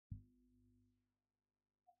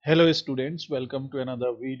Hello students, welcome to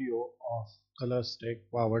another video of Color Stack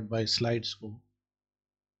powered by Slidescope.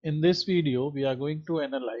 In this video, we are going to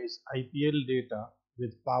analyze IPL data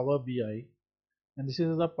with Power BI, and this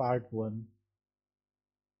is the part 1.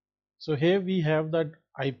 So here we have that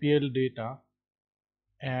IPL data,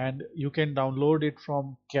 and you can download it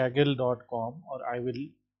from kaggle.com, or I will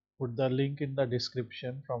put the link in the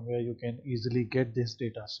description from where you can easily get this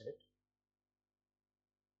data set.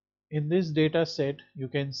 In this data set, you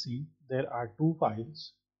can see there are two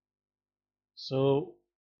files. So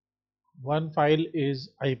one file is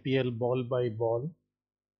IPL ball by ball,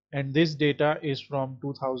 and this data is from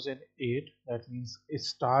 2008, that means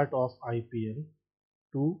start of IPL,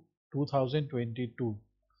 to 2022.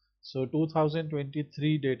 So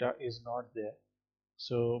 2023 data is not there.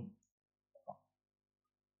 So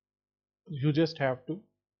you just have to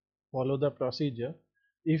follow the procedure.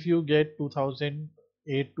 If you get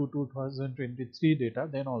 2008 to 2023 data,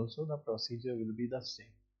 then also the procedure will be the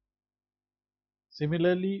same.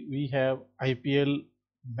 Similarly, we have IPL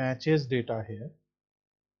matches data here.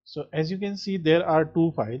 So as you can see, there are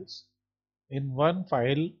two files. In one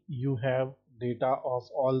file, you have data of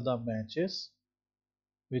all the matches,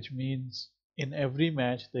 which means in every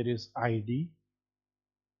match there is ID,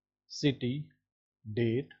 city,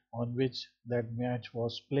 date on which that match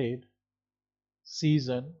was played,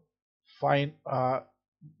 season, fine,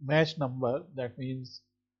 match number, that means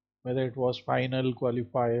whether it was final,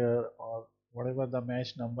 qualifier, or whatever the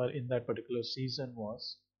match number in that particular season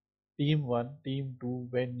was, team 1, team 2,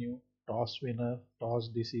 venue, toss winner, toss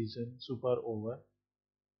decision, super over,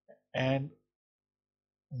 and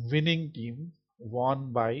winning team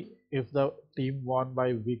won by, if the team won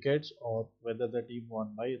by wickets or whether the team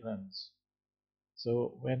won by runs.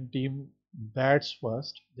 So when team bats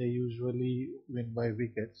first, they usually win by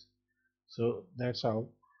wickets. So that's how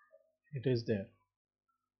it is there.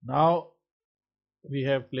 Now we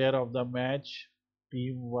have player of the match,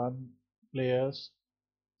 team 1 players.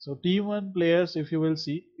 So team 1 players, if you will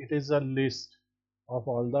see, it is a list of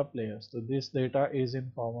all the players. So this data is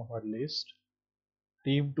in form of a list.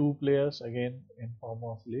 Team 2 players, again in form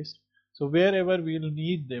of list. So wherever we'll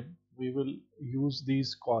need them, we will use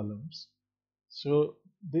these columns. So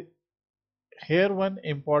here one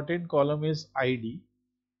important column is ID.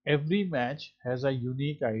 Every match has a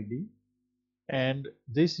unique ID, and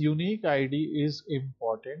this unique ID is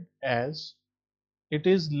important as it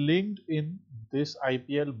is linked in this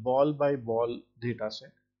IPL ball by ball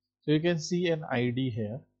dataset. So you can see an ID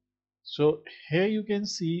here. So here you can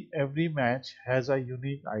see every match has a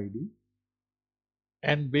unique ID,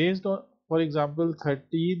 and based on, for example,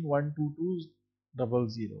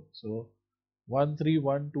 13122000, so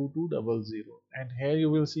 13122000, and here you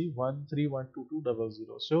will see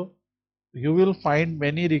 13122000. So you will find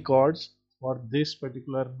many records for this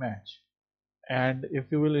particular match, and if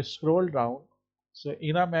you will scroll down, so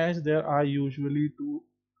in a match there are usually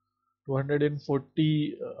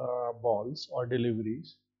 240 balls or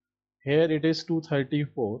deliveries. Here it is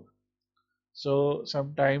 234. So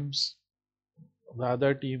sometimes the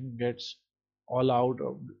other team gets all out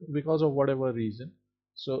because of whatever reason.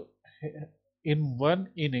 So in one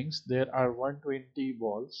innings there are 120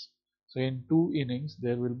 balls. So in two innings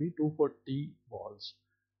there will be 240 balls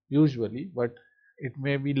usually, but it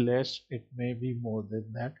may be less, it may be more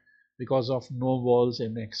than that because of no balls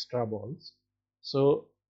and extra balls. So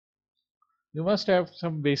you must have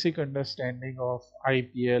some basic understanding of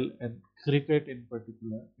IPL and cricket in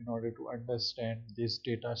particular in order to understand this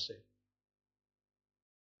data set.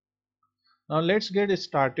 Now let's get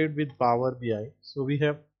started with Power BI. So we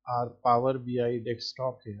have our Power BI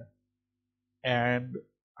desktop here, and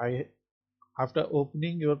I after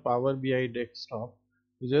opening your Power BI desktop,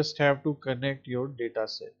 you just have to connect your data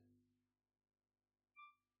set.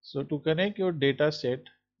 So to connect your data set,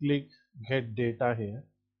 click Get Data here,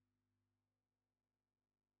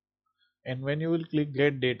 and when you will click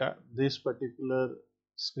Get Data, this particular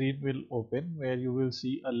screen will open where you will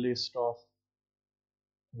see a list of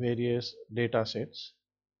various data sets,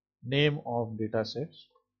 name of data sets.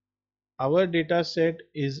 Our data set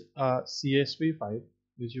is a CSV file,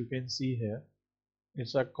 which you can see here.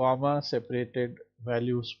 It's a comma separated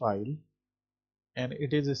values file, and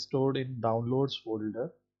it is stored in downloads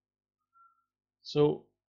folder. So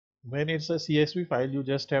when it's a CSV file, you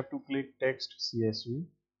just have to click text CSV,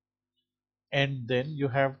 and then you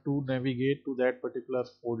have to navigate to that particular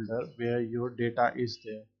folder where your data is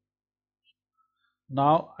there.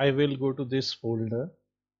 Now I will go to this folder,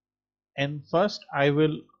 and first I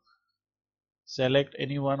will select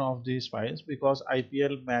any one of these files because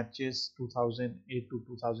IPL matches 2008 to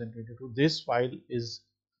 2022. This file is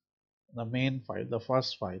the main file, the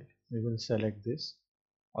first file. We will select this,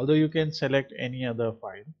 although you can select any other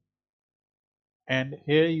file. And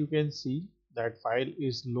here you can see that file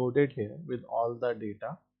is loaded here with all the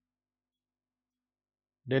data.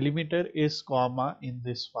 Delimiter is comma in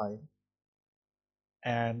this file,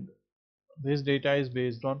 and this data is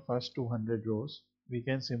based on first 200 rows. We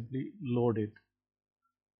can simply load it.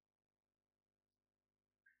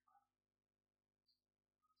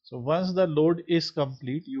 So once the load is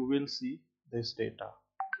complete, you will see this data.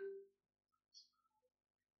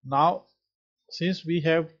 Now, since we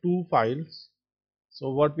have two files, so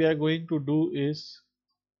what we are going to do is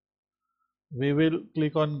we will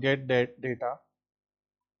click on get that data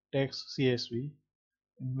text CSV.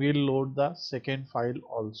 We'll load the second file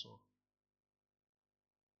also.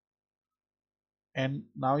 And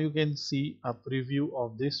now you can see a preview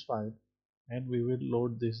of this file, and we will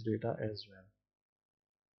load this data as well.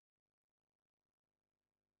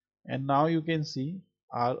 And now you can see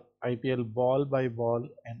our IPL ball by ball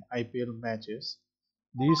and IPL matches.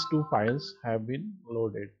 These two files have been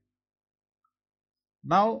loaded.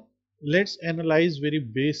 Now let's analyze very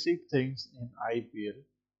basic things in IPL.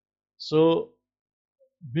 So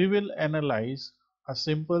we will analyze a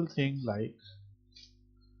simple thing like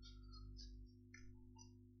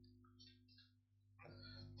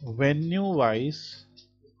venue wise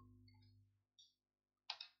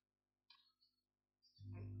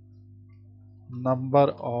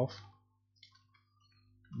number of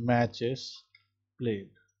matches played.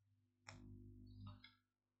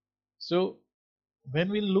 So when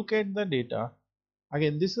we look at the data,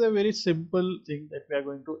 again this is a very simple thing that we are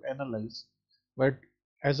going to analyze, but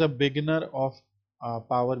as a beginner of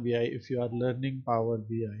Power BI, if you are learning Power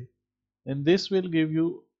BI, then this will give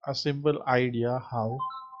you a simple idea how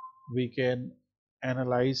we can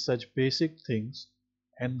analyze such basic things,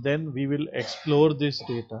 and then we will explore this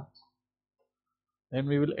data. Then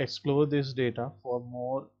we will explore this data for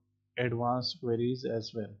more advanced queries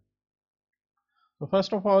as well. So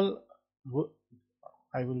first of all,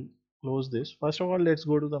 I will close this. First of all, let's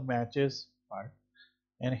go to the matches part,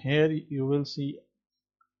 and here you will see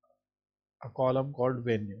a column called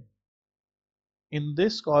venue. In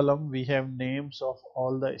this column we have names of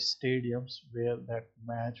all the stadiums where that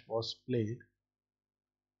match was played,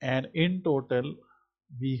 and in total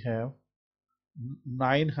we have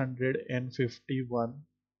 951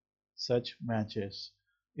 such matches.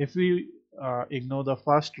 If we ignore the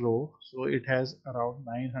first row, so it has around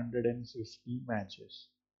 950 matches.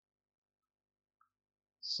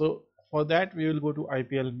 So for that we will go to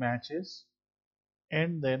IPL matches,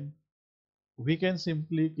 and then we can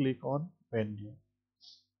simply click on venue.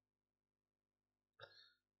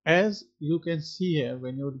 As you can see here,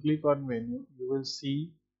 when you click on venue, you will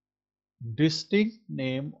see distinct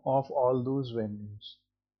name of all those venues.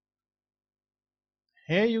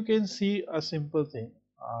 Here you can see a simple thing.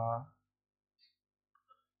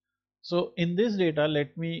 So in this data,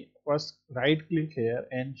 let me first right click here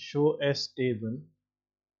and show as table.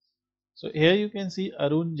 So here you can see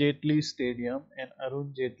Arun Jaitley Stadium and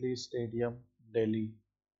Arun Jaitley Stadium, Delhi.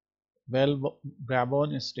 Well,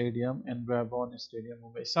 Brabon Stadium and Brabon Stadium,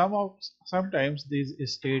 Mumbai. Sometimes these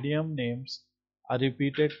stadium names are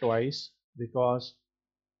repeated twice because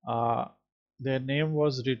uh, their name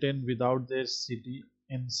was written without their city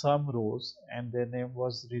in some rows, and their name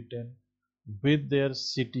was written with their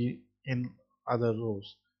city in other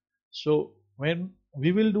rows. So when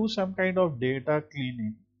we will do some kind of data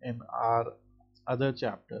cleaning in our other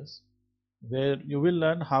chapters, where you will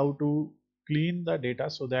learn how to clean the data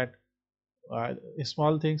so that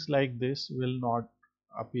small things like this will not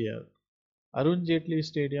appear. Arun Jaitley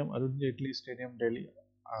Stadium, Delhi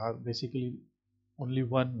are basically only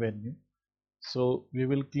one venue. So we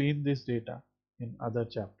will clean this data in other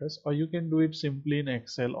chapters, or you can do it simply in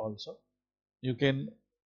Excel also. You can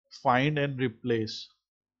find and replace.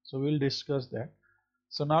 So we'll discuss that.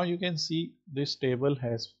 So now you can see this table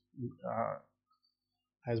uh,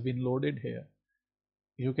 has been loaded here.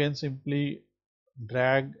 You can simply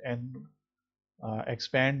drag and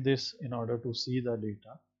expand this in order to see the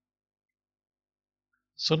data.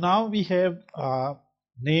 So now we have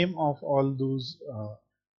name of all those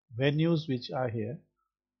venues which are here,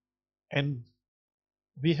 and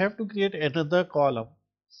we have to create another column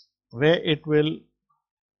where it will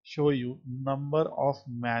show you number of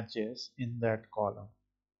matches in that column.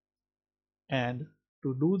 And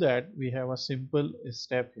to do that, we have a simple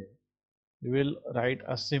step here. We will write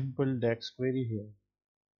a simple DAX query here.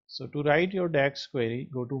 So to write your DAX query,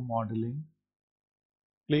 go to modeling,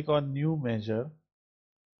 click on new measure.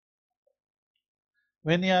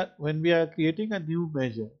 When we are creating a new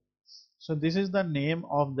measure, So this is the name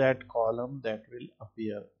of that column that will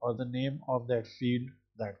appear, or the name of that field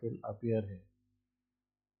that will appear here.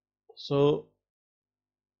 So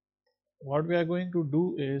what we are going to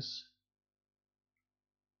do is,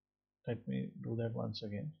 let me do that once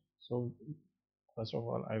again. So first of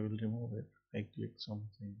all, I will remove it. I click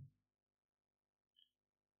something.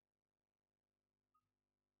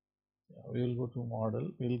 Yeah, we will go to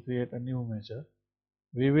model. We will create a new measure.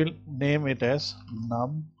 We will name it as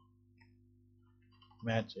num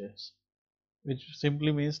matches, which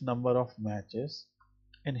simply means number of matches.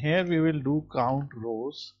 And here we will do count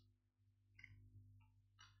rows.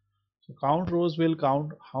 So count rows will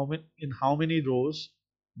count how many rows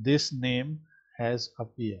this name has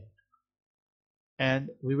appeared, and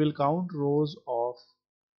we will count rows of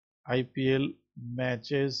IPL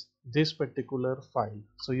matches this particular file.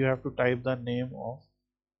 So you have to type the name of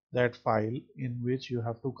that file in which you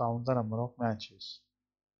have to count the number of matches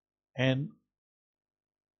and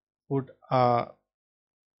put a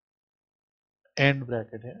end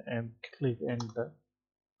bracket here and click enter,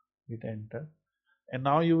 hit enter, and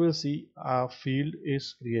now you will see a field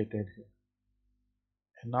is created here.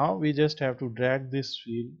 And now we just have to drag this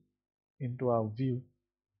field into our view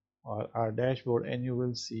or our dashboard, and you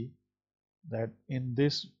will see that in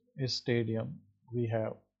this stadium we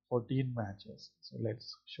have 14 matches. So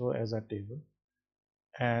let's show as a table,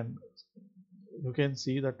 and you can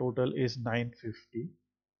see the total is 950,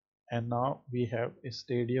 and now we have a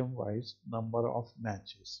stadium wise number of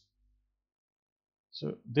matches.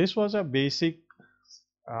 So this was a basic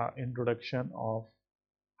introduction of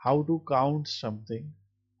how to count something.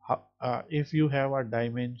 If you have a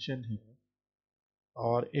dimension here,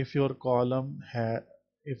 or if your column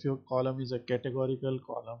is a categorical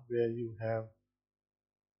column where you have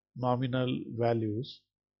nominal values.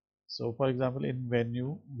 So for example, in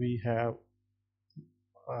venue we have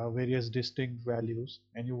various distinct values,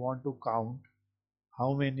 and you want to count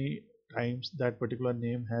how many times that particular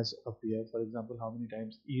name has appeared. For example, how many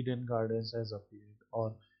times Eden Gardens has appeared,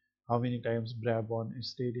 or how many times Brabant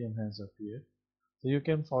Stadium has appeared. So you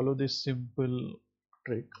can follow this simple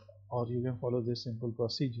trick, or you can follow this simple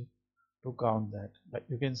procedure to count that. Like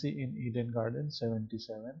you can see in Eden Garden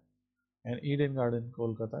 77 and Eden Garden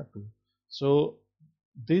Kolkata 2. So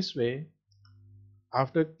this way,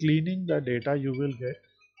 after cleaning the data you will get,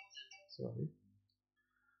 sorry,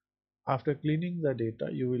 after cleaning the data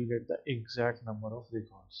you will get the exact number of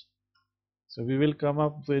records. So we will come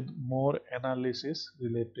up with more analysis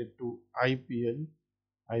related to IPL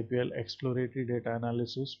exploratory data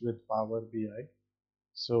analysis with Power BI.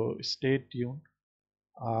 So stay tuned,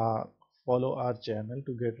 uh, follow our channel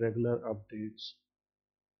to get regular updates,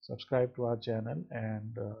 subscribe to our channel,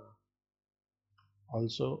 and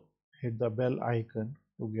also hit the bell icon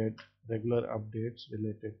to get regular updates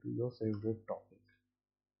related to your favorite topic.